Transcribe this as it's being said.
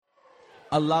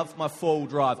I love my four-wheel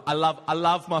drive. I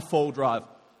love my four-wheel drive.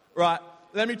 Right,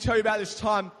 let me tell you about this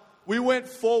time. We went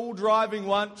four-wheel driving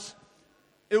once.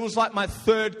 It was like my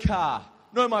third car.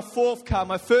 No, my fourth car.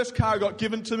 My first car got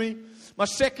given to me. My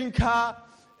second car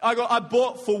I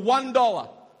bought for $1.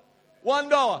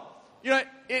 $1. You know,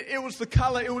 it was the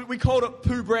colour, we called it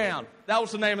Pooh Brown. That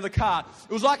was the name of the car.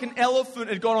 It was like an elephant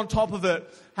had got on top of it,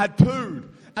 had pooed.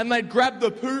 And they'd grabbed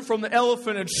the poo from the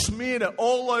elephant and smeared it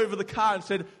all over the car and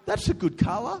said, that's a good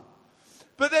colour.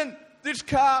 But then this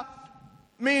car,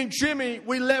 me and Jimmy,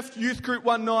 we left youth group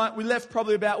one night. We left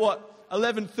probably about,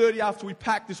 11:30 after we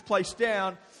packed this place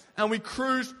down. And we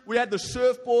cruised. We had the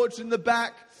surfboards in the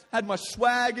back, had my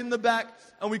swag in the back,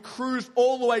 and we cruised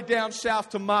all the way down south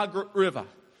to Margaret River.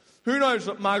 Who knows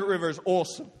that Margaret River is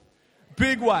awesome?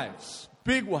 Big waves,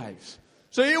 big waves.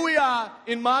 So here we are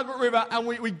in Margaret River, and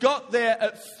we got there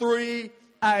at 3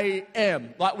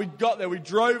 a.m. Like, we got there, we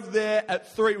drove there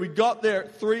at 3. We got there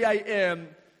at 3 a.m.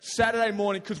 Saturday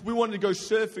morning because we wanted to go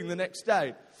surfing the next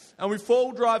day. And we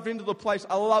four-wheel drive into the place.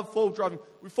 I love four-wheel driving.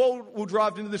 We four-wheel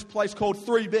drive into this place called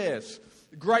Three Bears,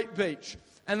 a great beach.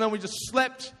 And then we just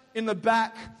slept in the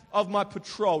back of my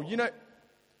Patrol. You know,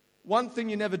 one thing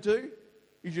you never do,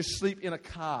 you just sleep in a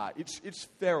car. It's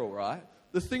feral, right?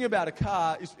 The thing about a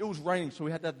car is it was raining, so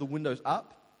we had to have the windows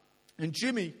up. And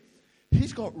Jimmy,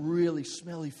 he's got really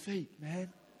smelly feet, man.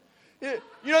 Yeah,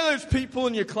 you know those people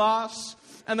in your class,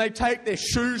 and they take their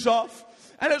shoes off,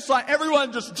 and it's like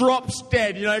everyone just drops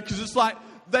dead, you know, because it's like,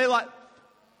 they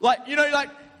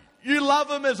you love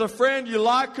them as a friend, you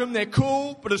like them, they're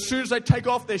cool, but as soon as they take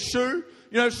off their shoe,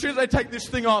 you know, as soon as they take this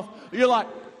thing off, you're like,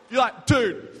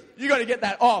 dude, you got to get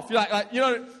that off. You're like, you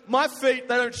know, my feet,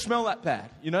 they don't smell that bad.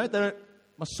 You know, they don't.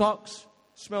 My socks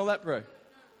smell that, bro.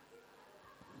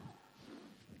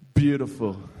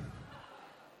 Beautiful.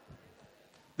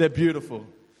 They're beautiful.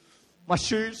 My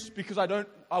shoes, because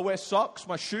I wear socks.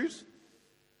 My shoes,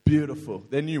 beautiful.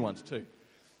 They're new ones too.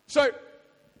 So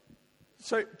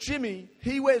Jimmy,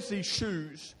 he wears these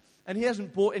shoes, and he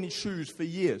hasn't bought any shoes for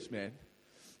years, man.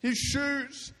 His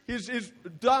shoes, his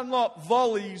Dunlop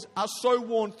volleys are so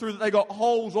worn through that they got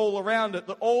holes all around it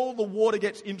that all the water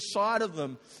gets inside of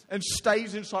them and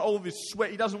stays inside all of his sweat.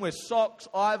 He doesn't wear socks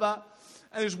either.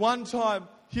 And there's one time,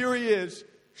 here he is,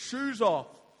 shoes off,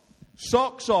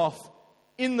 socks off,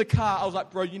 in the car. I was like,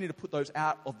 bro, you need to put those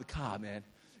out of the car, man.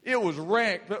 It was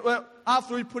rank. But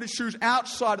after he put his shoes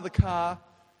outside of the car,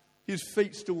 his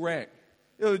feet still rank.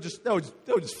 They were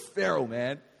just feral,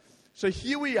 man. So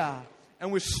here we are.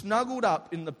 And we're snuggled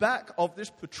up in the back of this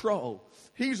Patrol.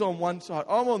 He's on one side,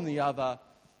 I'm on the other.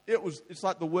 It's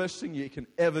like the worst thing you can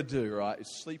ever do, right?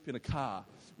 Is sleep in a car.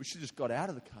 We should have just got out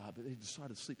of the car, but they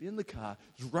decided to sleep in the car.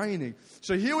 It's raining.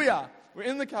 So here we are. We're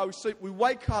in the car, we sleep. We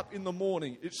wake up in the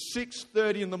morning. It's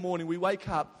 6:30 in the morning. We wake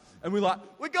up and we're like,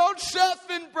 we're going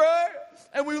surfing, bro.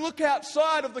 And we look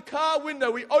outside of the car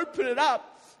window. We open it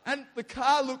up and the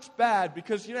car looks bad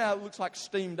because you know how it looks like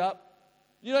steamed up?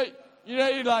 You know,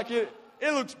 you like it.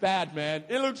 It looks bad, man.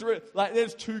 It looks like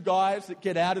there's two guys that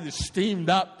get out of this steamed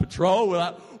up Patrol. We're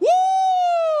like,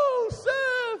 woo,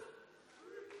 surf.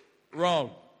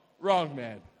 Wrong,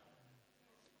 man.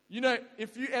 You know,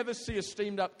 if you ever see a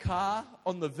steamed up car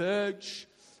on the verge,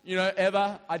 you know,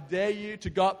 I dare you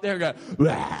to go up there and go,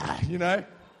 wah, you know.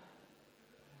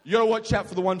 You got to watch out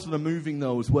for the ones that are moving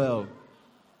though as well.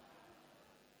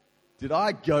 Did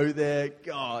I go there?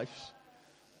 Gosh.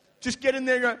 Just get in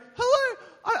there and go, hello.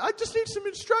 I just need some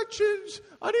instructions.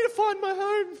 I need to find my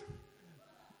home.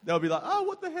 They'll be like, oh,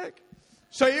 what the heck?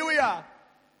 So here we are.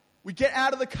 We get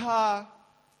out of the car,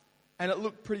 and it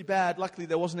looked pretty bad. Luckily,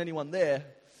 there wasn't anyone there.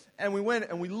 And we went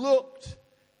and we looked,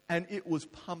 and it was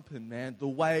pumping, man. The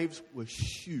waves were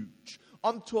huge.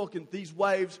 I'm talking, these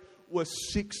waves were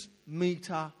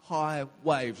 6-meter high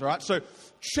waves, all right? So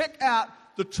check out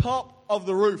the top of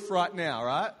the roof right now,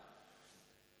 right?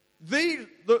 The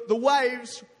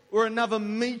waves were another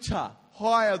meter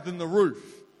higher than the roof.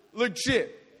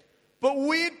 Legit. But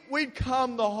we'd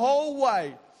come the whole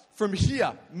way from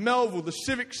here, Melville, the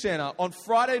Civic Centre, on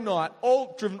Friday night,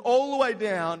 driven all the way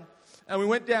down, and we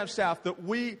went down south that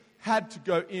we had to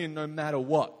go in no matter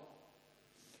what.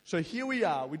 So here we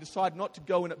are. We decided not to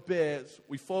go in at Bears.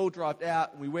 We four-wheel drove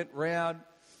out, and we went round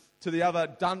to the other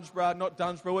Dunsborough, not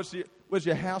Dunsborough. Where's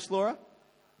your house, Laura?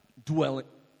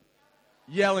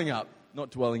 Yelling up,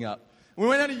 not dwelling up. We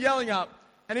went out to Yelling Up,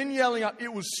 and in Yelling Up,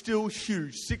 it was still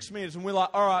huge, 6 meters. And we're like,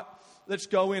 all right, let's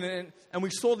go in. And we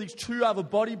saw these two other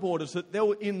bodyboarders that they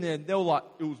were in there. And they were like,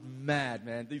 it was mad,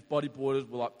 man. These bodyboarders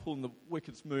were like pulling the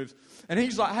wickedest moves. And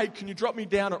he's like, hey, can you drop me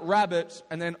down at Rabbits?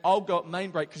 And then I'll go at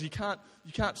Main Break because you can't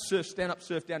stand up,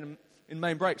 surf down in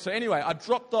Main Break. So anyway, I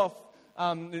dropped off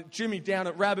Jimmy down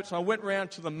at Rabbits, and I went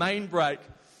round to the main break.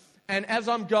 And as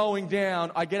I'm going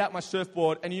down, I get out my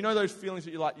surfboard, and you know those feelings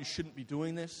that you're like, you shouldn't be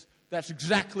doing this? That's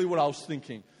exactly what I was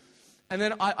thinking. And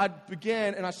then I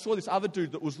began, and I saw this other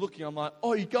dude that was looking. I'm like,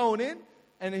 oh, you going in?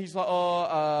 And he's like,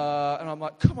 and I'm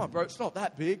like, come on, bro, it's not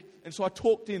that big. And so I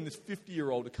talked in this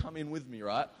 50-year-old to come in with me,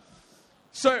 right?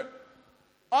 So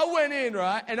I went in,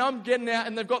 right, and I'm getting out,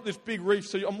 and they've got this big reef.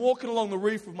 So I'm walking along the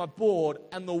reef with my board,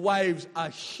 and the waves are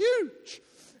huge.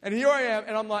 And here I am,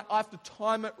 and I'm like, I have to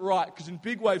time it right, because in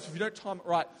big waves, if you don't time it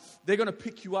right, they're going to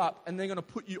pick you up, and they're going to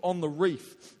put you on the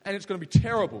reef, and it's going to be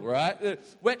terrible, right? The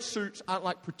wetsuits aren't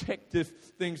like protective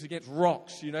things against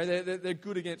rocks, you know. They're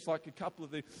good against like a couple of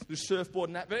the surfboard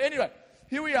and that. But anyway,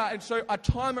 here we are, and so I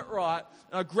time it right,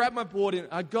 and I grab my board in,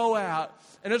 I go out,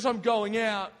 and as I'm going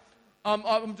out,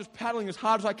 I'm just paddling as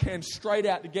hard as I can straight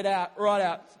out to get out, right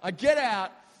out. I get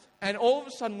out, and all of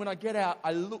a sudden when I get out,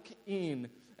 I look in,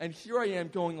 and here I am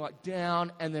going like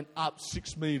down and then up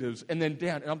 6 meters and then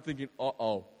down. And I'm thinking,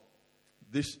 uh-oh,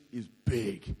 this is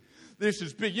big. This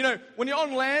is big. You know, when you're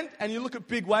on land and you look at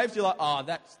big waves, you're like, oh,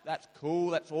 that's cool,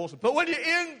 that's awesome. But when you're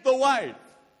in the wave,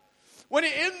 when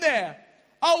you're in there,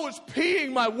 I was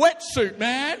peeing my wetsuit,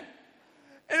 man.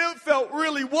 And it felt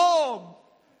really warm.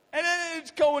 And then it's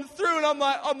going through and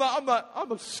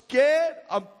I'm scared.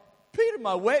 I'm peeing in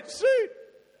my wetsuit.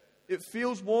 It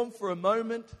feels warm for a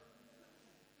moment.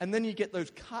 And then you get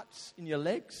those cuts in your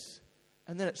legs,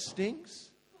 and then it stings.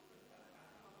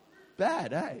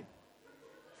 Bad, eh?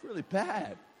 It's really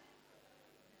bad.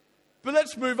 But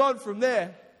let's move on from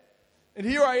there. And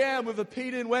here I am with a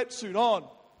peed-in wetsuit on,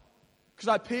 because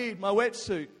I peed my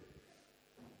wetsuit.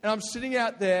 And I'm sitting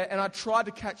out there, and I tried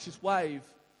to catch this wave.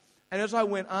 And as I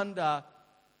went under,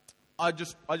 I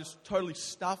just totally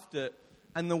stuffed it.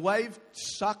 And the wave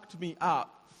sucked me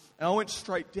up, and I went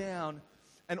straight down.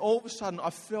 And all of a sudden, I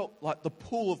felt like the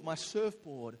pull of my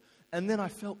surfboard. And then I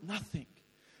felt nothing.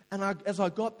 And as I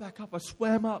got back up, I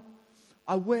swam up.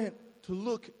 I went to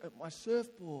look at my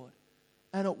surfboard.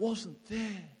 And it wasn't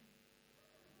there.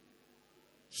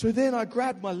 So then I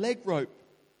grabbed my leg rope.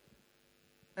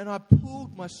 And I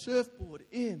pulled my surfboard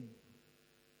in.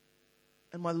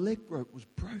 And my leg rope was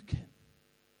broken.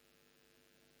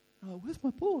 Oh, where's my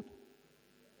board?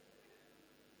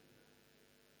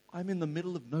 I'm in the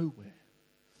middle of nowhere.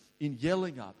 In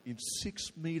Yellingup, in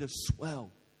 6 meter swell,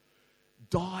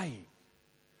 dying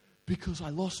because I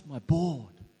lost my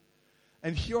board.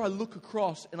 And here I look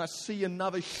across and I see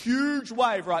another huge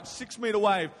wave, right, 6 meter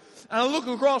wave. And I look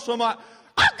across and I'm like,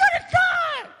 I'm going to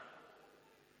die!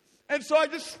 And so I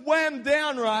just swam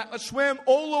down, right? I swam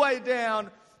all the way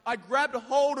down. I grabbed a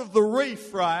hold of the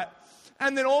reef, right?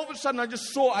 And then all of a sudden I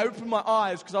opened my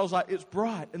eyes because I was like, it's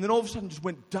bright. And then all of a sudden it just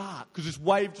went dark because this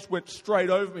wave just went straight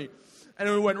over me. And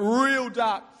it went real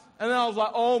dark. And then I was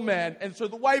like, oh, man. And so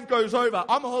the wave goes over.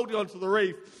 I'm holding onto the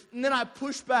reef. And then I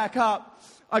push back up.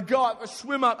 I go up, I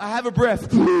swim up, I have a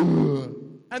breath.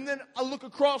 And then I look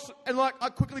across and like I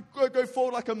quickly go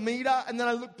forward like a meter. And then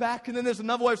I look back and then there's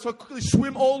another wave. So I quickly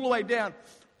swim all the way down,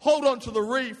 hold onto the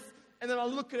reef. And then I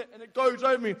look at it and it goes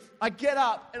over me. I get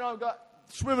up and I've got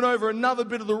swimming over another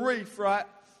bit of the reef, right?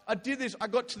 I did this. I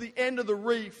got to the end of the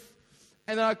reef.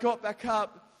 And then I got back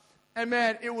up. And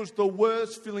man, it was the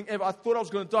worst feeling ever. I thought I was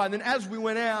going to die. And then as we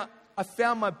went out, I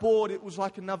found my board. It was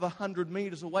like another 100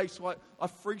 meters away. So I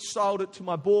freestyled it to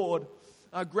my board.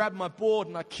 I grabbed my board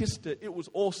and I kissed it. It was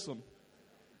awesome.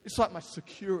 It's like my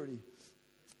security.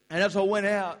 And as I went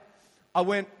out,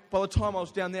 by the time I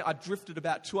was down there, I drifted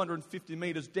about 250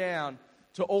 meters down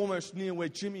to almost near where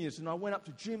Jimmy is. And I went up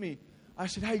to Jimmy. I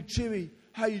said, hey, Jimmy,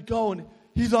 how you going?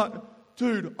 He's like,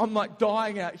 dude, I'm like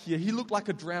dying out here. He looked like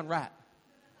a drowned rat.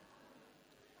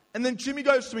 And then Jimmy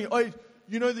goes to me, oh,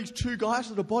 you know these two guys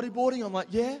that are bodyboarding? I'm like,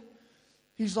 yeah.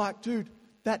 He's like, dude,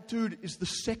 that dude is the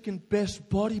second best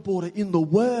bodyboarder in the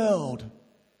world.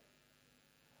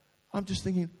 I'm just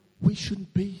thinking, we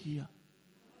shouldn't be here.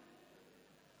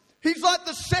 He's like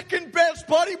the second best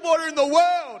bodyboarder in the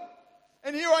world.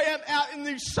 And here I am out in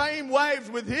these same waves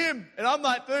with him. And I'm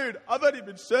like, dude, I've only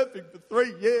been surfing for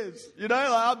 3 years. You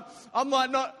know, like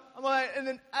and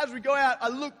then as we go out, I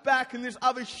look back and this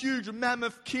other huge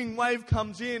mammoth king wave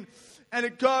comes in and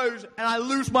it goes and I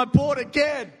lose my board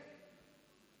again.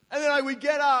 And then we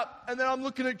get up and then I'm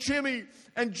looking at Jimmy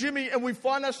and we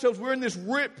find ourselves, we're in this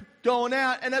rip going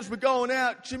out. And as we're going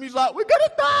out, Jimmy's like, we're going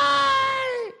to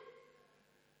die.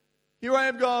 Here I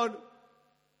am going,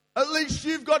 at least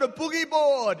you've got a boogie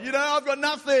board. You know, I've got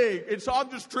nothing. And so I'm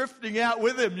just drifting out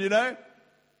with him, you know.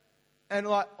 And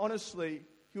like, honestly,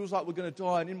 he was like, we're going to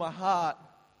die. And in my heart,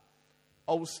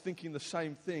 I was thinking the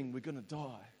same thing. We're going to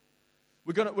die.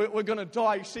 We're going to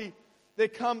die. You see, there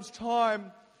comes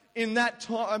time in that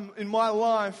time in my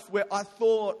life where I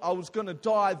thought I was going to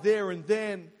die there and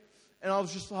then. And I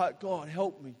was just like, God,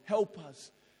 help me, help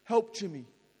us, help Jimmy.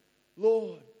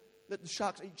 Lord, let the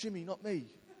sharks eat Jimmy, not me.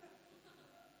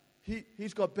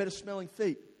 He's got better smelling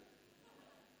feet.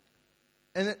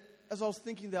 And as I was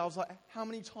thinking there, I was like, how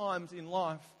many times in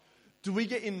life do we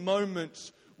get in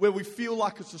moments where we feel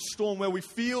like it's a storm, where we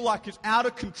feel like it's out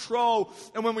of control,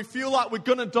 and when we feel like we're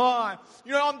going to die?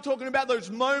 You know, I'm talking about those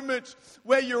moments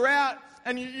where you're out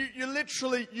and you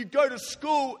literally, you go to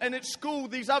school, and at school,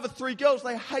 these other 3 girls,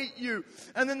 they hate you,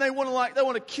 and then they want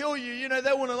to kill you, you know,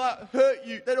 they want to hurt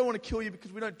you. They don't want to kill you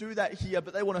because we don't do that here,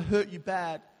 but they want to hurt you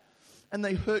bad. And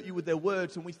they hurt you with their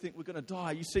words, and we think we're going to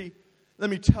die. You see, let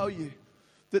me tell you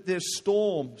that there's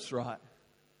storms, right?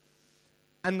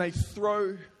 And they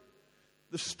throw,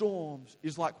 the storms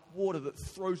is like water that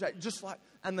throws at you, just like,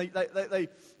 and they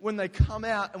when they come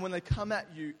out and when they come at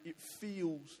you, it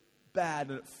feels bad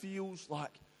and it feels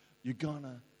like you're going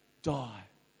to die.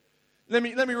 Let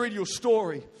me read you a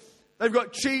story. They've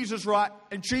got Jesus, right?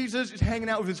 And Jesus is hanging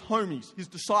out with his homies, his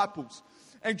disciples.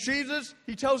 And Jesus,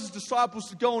 he tells his disciples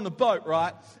to go on the boat,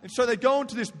 right? And so they go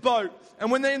into this boat. And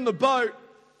when they're in the boat,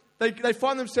 they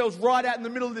find themselves right out in the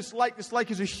middle of this lake. This lake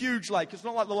is a huge lake. It's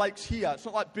not like the lakes here. It's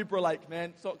not like Bibra Lake,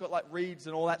 man. It's not got like reeds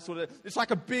and all that sort of... It's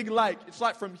like a big lake. It's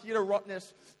like from here to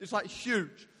Rottnest. It's like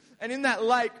huge. And in that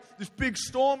lake, this big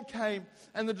storm came.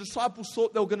 And the disciples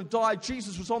thought they were going to die.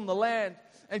 Jesus was on the land.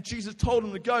 And Jesus told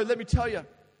them to go. Let me tell you.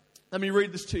 Let me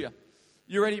read this to you.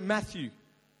 You ready? Matthew.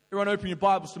 Everyone open your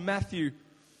Bibles to Matthew.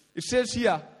 It says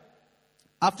here,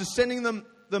 after sending them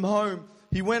home,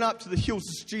 he went up to the hills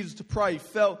of Jesus to pray.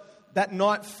 That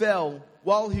night fell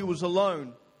while he was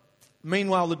alone.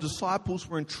 Meanwhile, the disciples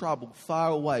were in trouble, far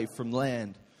away from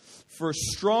land. For a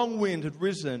strong wind had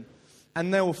risen,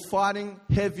 and they were fighting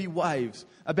heavy waves.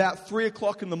 About 3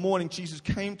 o'clock in the morning, Jesus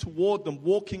came toward them,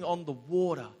 walking on the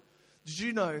water. Did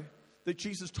you know that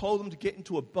Jesus told them to get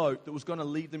into a boat that was going to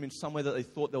lead them in somewhere that they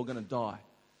thought they were going to die?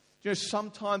 You know,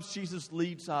 sometimes Jesus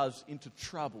leads us into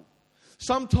trouble.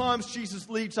 Sometimes Jesus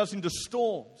leads us into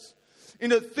storms.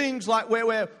 Into things like where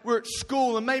we're at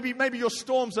school, and maybe your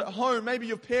storm's at home. Maybe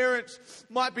your parents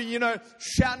might be,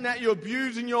 shouting at you,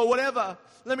 abusing you or whatever.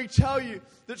 Let me tell you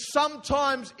that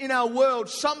sometimes in our world,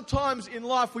 sometimes in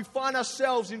life, we find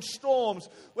ourselves in storms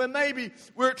where maybe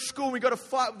we're at school and we've got to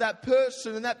fight with that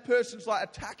person, and that person's like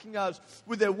attacking us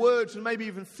with their words and maybe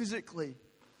even physically.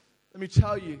 Let me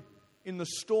tell you, in the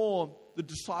storm, the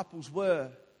disciples were.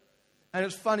 And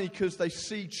it's funny because they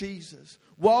see Jesus.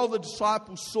 While the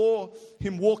disciples saw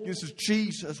him walking, this is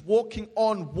Jesus walking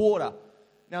on water.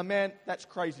 Now, man, that's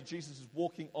crazy. Jesus is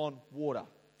walking on water.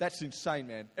 That's insane,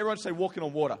 man. Everyone say walking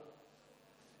on water.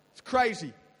 It's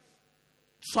crazy.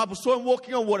 Disciples saw him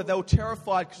walking on water. They were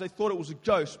terrified because they thought it was a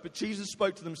ghost. But Jesus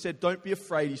spoke to them and said, "Don't be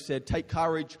afraid." He said, "Take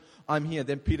courage. I'm here."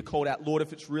 Then Peter called out, "Lord,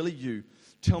 if it's really you,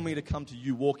 tell me to come to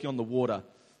you walking on the water."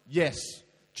 "Yes,"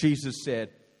 Jesus said.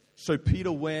 So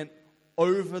Peter went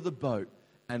over the boat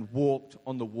and walked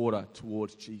on the water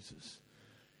towards Jesus.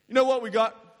 You know what we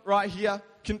got right here?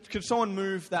 Can someone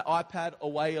move that iPad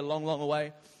away, a long, long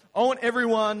away? I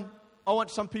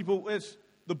want some people,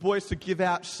 the boys, to give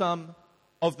out some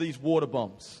of these water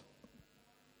bombs.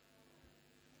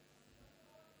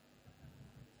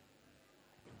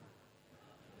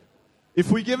 If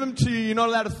we give them to you, you're not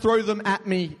allowed to throw them at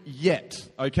me yet,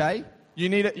 okay? You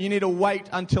need to wait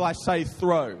until I say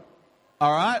throw.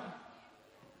 All right?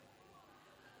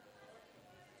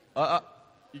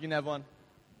 You can have one.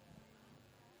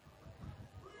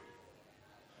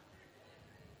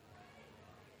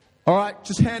 All right,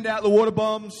 just hand out the water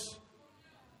bombs.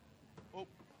 Oh.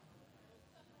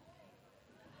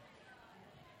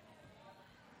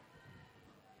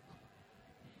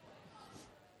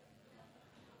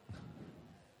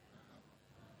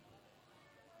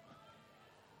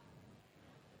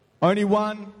 Only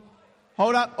one.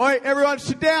 Hold up. Oi, everyone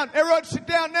sit down. Everyone sit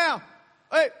down now.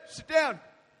 Hey, sit down.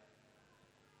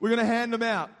 We're going to hand them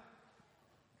out.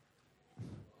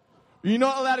 You're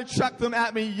not allowed to chuck them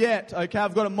at me yet, okay?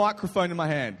 I've got a microphone in my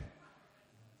hand.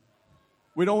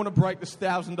 We don't want to break this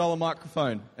 $1,000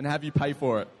 microphone and have you pay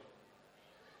for it.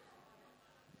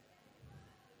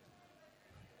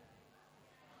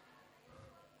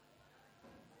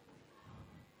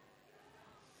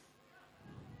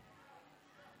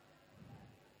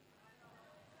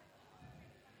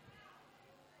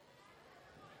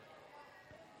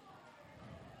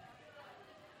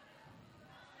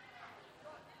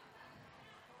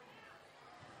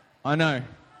 I know.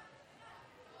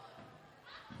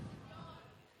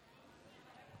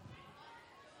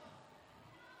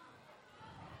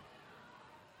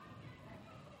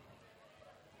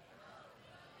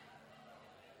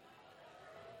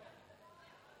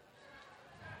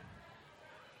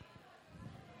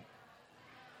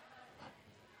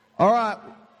 All right.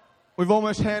 We've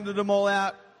almost handed them all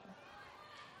out.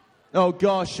 Oh,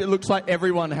 gosh. It looks like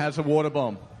everyone has a water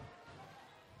bomb.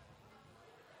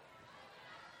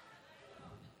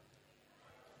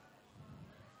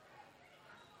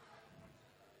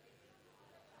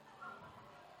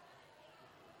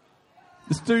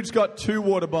 This dude's got 2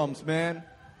 water bombs, man.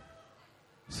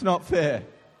 It's not fair.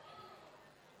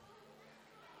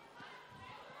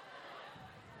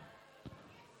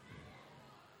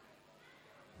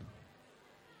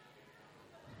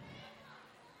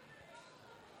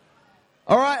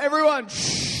 All right, everyone.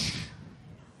 Shh.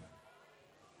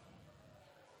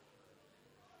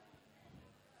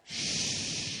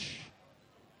 Shh.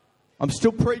 I'm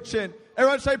still preaching.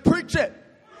 Everyone say, preach it.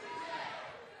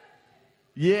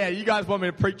 Yeah, you guys want me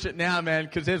to preach it now, man,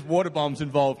 because there's water bombs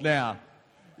involved now.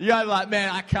 You guys are like, man,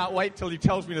 I can't wait till he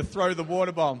tells me to throw the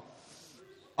water bomb.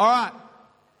 All right.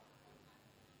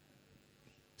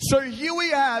 So here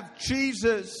we have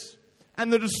Jesus,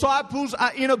 and the disciples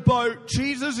are in a boat.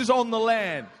 Jesus is on the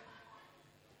land.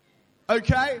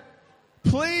 Okay?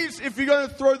 Please, if you're going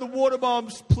to throw the water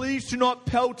bombs, please do not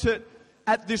pelt it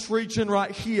at this region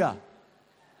right here.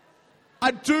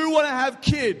 I do want to have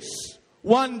kids.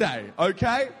 One day,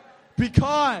 okay? Be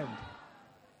kind.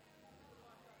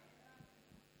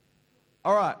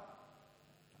 All right.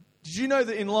 Did you know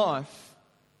that in life,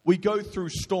 we go through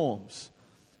storms?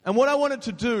 And what I wanted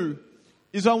to do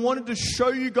is I wanted to show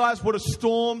you guys what a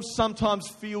storm sometimes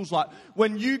feels like.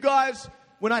 When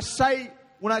I say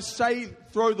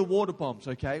throw the water bombs,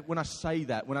 okay? When I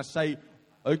say,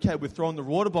 okay, we're throwing the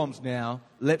water bombs now,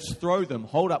 let's throw them.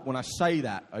 Hold up when I say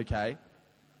that, okay?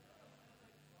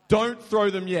 Don't throw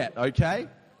them yet, okay?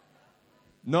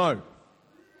 No.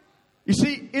 You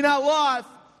see, in our life,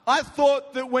 I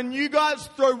thought that when you guys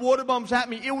throw water bombs at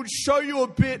me, it would show you a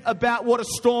bit about what a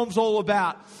storm's all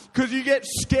about. Because you get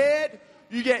scared,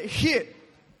 you get hit.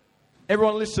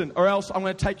 Everyone listen, or else I'm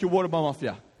going to take your water bomb off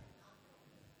you.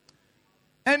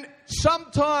 And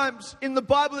sometimes in the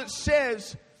Bible it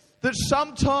says that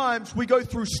sometimes we go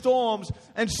through storms,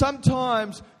 and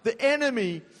sometimes the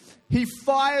enemy, he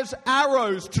fires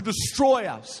arrows to destroy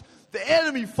us. The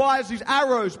enemy fires these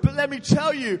arrows. But let me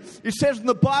tell you, it says in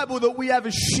the Bible that we have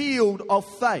a shield of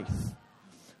faith.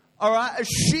 All right? A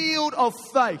shield of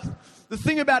faith. The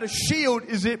thing about a shield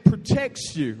is it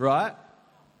protects you, right?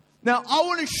 Now, I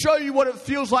want to show you what it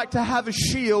feels like to have a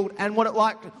shield and what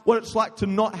it's like to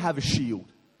not have a shield.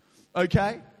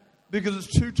 Okay? Because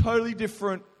it's 2 totally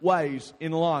different ways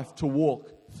in life to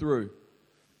walk through.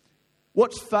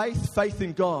 What's faith? Faith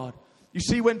in God. You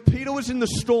see, when Peter was in the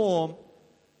storm,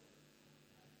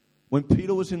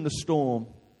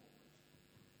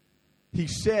 he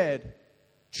said,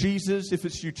 Jesus, if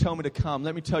it's you, tell me to come.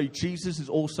 Let me tell you, Jesus is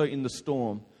also in the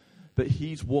storm, but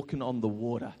he's walking on the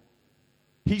water.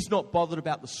 He's not bothered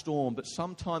about the storm, but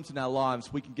sometimes in our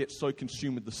lives, we can get so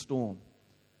consumed with the storm.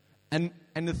 And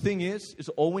the thing is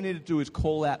all we need to do is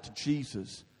call out to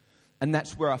Jesus, and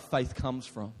that's where our faith comes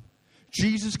from.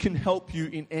 Jesus can help you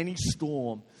in any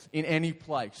storm, in any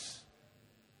place.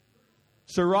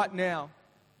 So right now,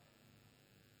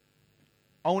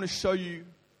 I want to show you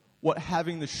what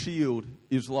having the shield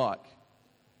is like.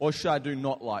 Or should I do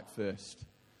not like first?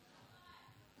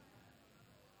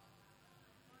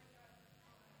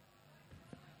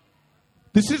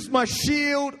 This is my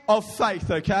shield of faith,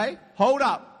 okay? Hold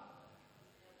up.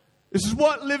 This is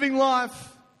what living life...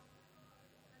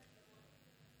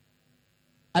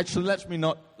 Actually, let me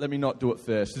not do it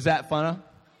first. Is that funner?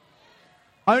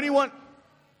 I only want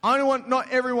not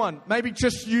everyone. Maybe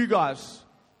just you guys.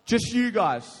 Just you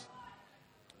guys.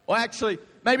 Or actually,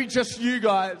 maybe just you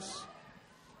guys.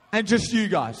 And just you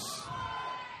guys.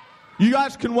 You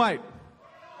guys can wait.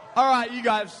 All right, you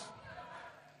guys.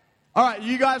 All right,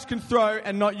 you guys can throw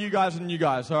and not you guys and you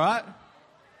guys, all right?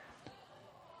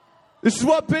 This is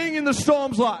what being in the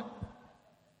storm's like.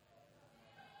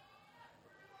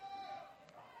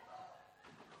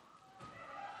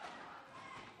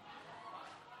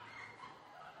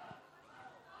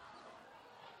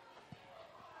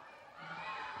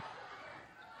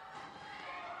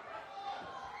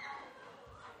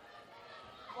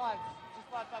 Five.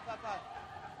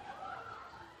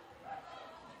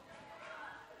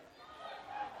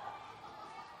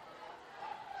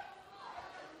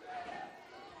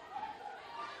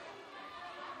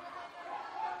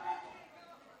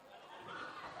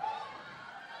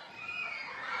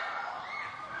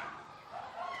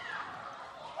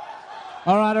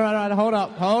 All right.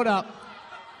 Hold up.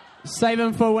 Save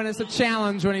him for when it's a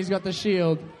challenge, when he's got the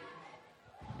shield.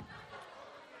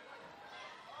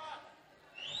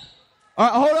 All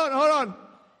right, hold on.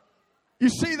 You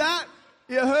see that?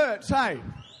 It hurts, hey?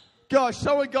 Gosh,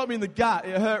 someone got me in the gut.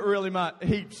 It hurt really much.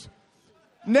 Heaps.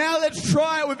 Now let's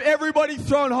try it with everybody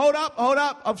thrown. Hold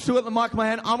up. I've still got the mic in my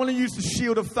hand. I'm going to use the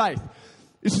shield of faith.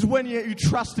 This is when you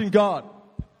trust in God.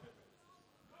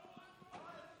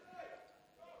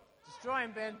 Destroy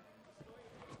him, Ben.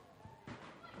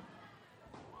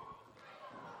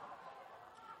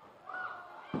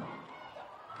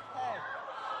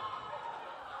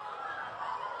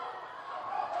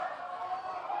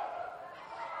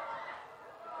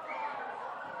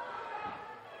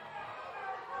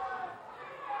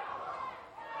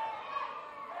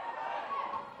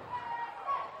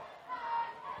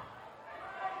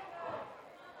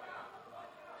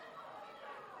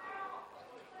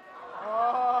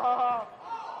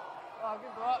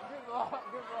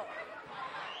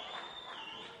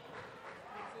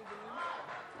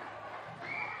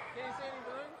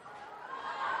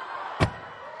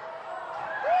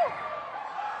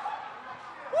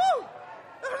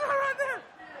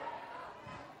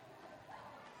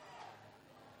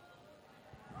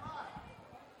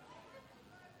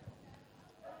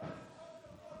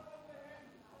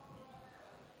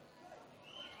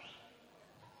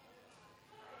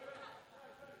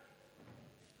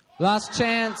 Last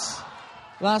chance.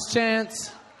 Last chance.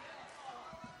 Do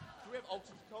we have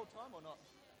ultra cold time or not?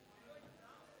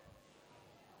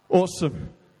 Awesome.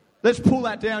 Let's pull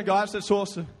that down, guys. That's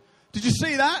awesome. Did you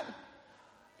see that?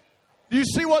 Do you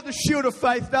see what the shield of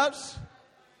faith does?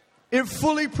 It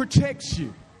fully protects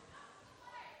you.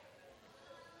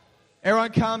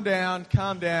 Everyone calm down,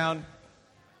 calm down.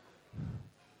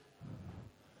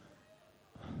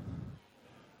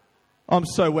 I'm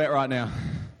so wet right now.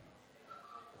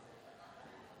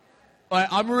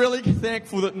 I'm really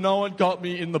thankful that no one got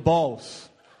me in the bowls.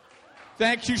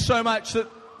 Thank you so much that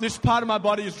this part of my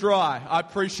body is dry. I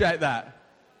appreciate that.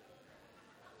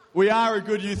 We are a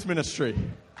good youth ministry.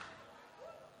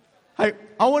 Hey,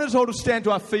 I want us all to stand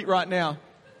to our feet right now.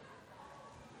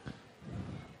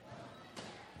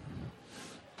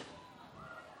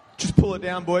 Just pull it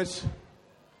down, boys.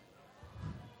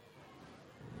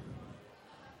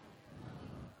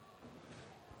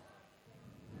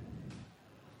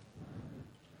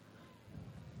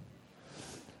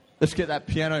 Let's get that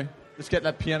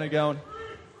piano going.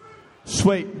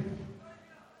 Sweet.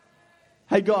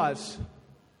 Hey guys,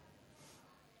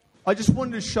 I just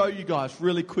wanted to show you guys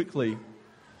really quickly.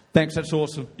 Thanks, that's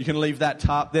awesome. You can leave that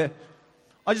tarp there.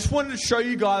 I just wanted to show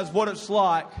you guys what it's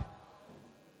like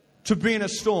to be in a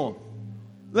storm.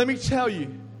 Let me tell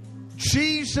you,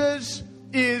 Jesus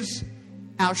is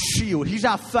our shield. He's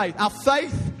our faith. Our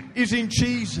faith is in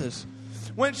Jesus.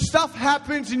 When stuff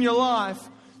happens in your life,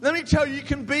 let me tell you, you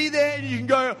can be there and you can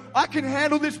go, I can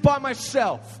handle this by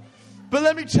myself. But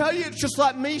let me tell you, it's just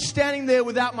like me standing there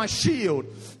without my shield,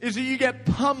 is that you get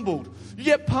pummeled. You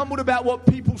get pummeled about what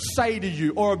people say to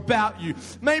you or about you.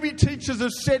 Maybe teachers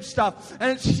have said stuff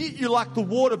and it's hit you like the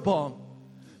water bomb.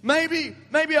 Maybe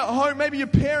at home, maybe your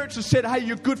parents have said, hey,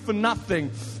 you're good for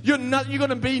nothing. You're going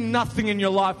to be nothing in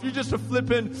your life. You're just a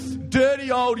flippin'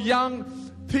 dirty old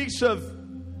young piece of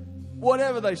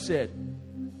whatever they said.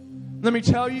 Let me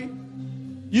tell you,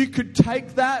 you could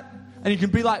take that and you can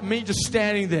be like me just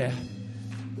standing there.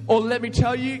 Or let me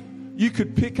tell you, you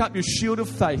could pick up your shield of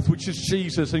faith, which is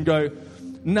Jesus, and go,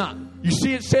 nah. You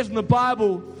see, it says in the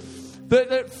Bible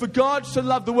that for God so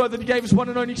loved the world that He gave His one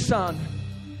and only Son.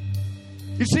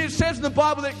 You see, it says in the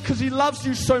Bible that because He loves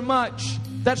you so much,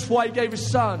 that's why He gave His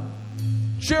Son.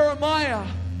 Jeremiah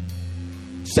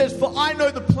says, for I know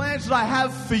the plans that I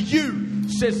have for you,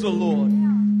 says the Lord.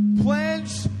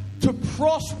 Plans to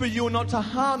prosper you and not to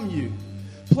harm you.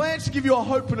 Plans to give you a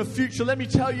hope and a future. Let me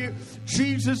tell you,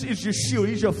 Jesus is your shield.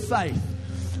 He's your faith.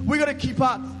 We've got to keep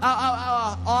our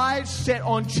eyes set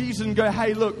on Jesus and go,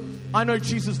 hey, look, I know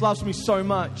Jesus loves me so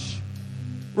much.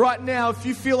 Right now, if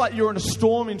you feel like you're in a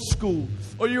storm in school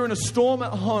or you're in a storm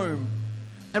at home,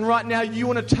 and right now you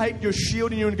want to take your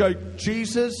shield and you want to go,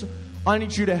 Jesus, I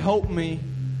need you to help me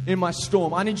in my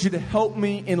storm. I need you to help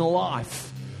me in life.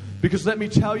 Because let me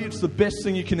tell you, it's the best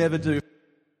thing you can ever do.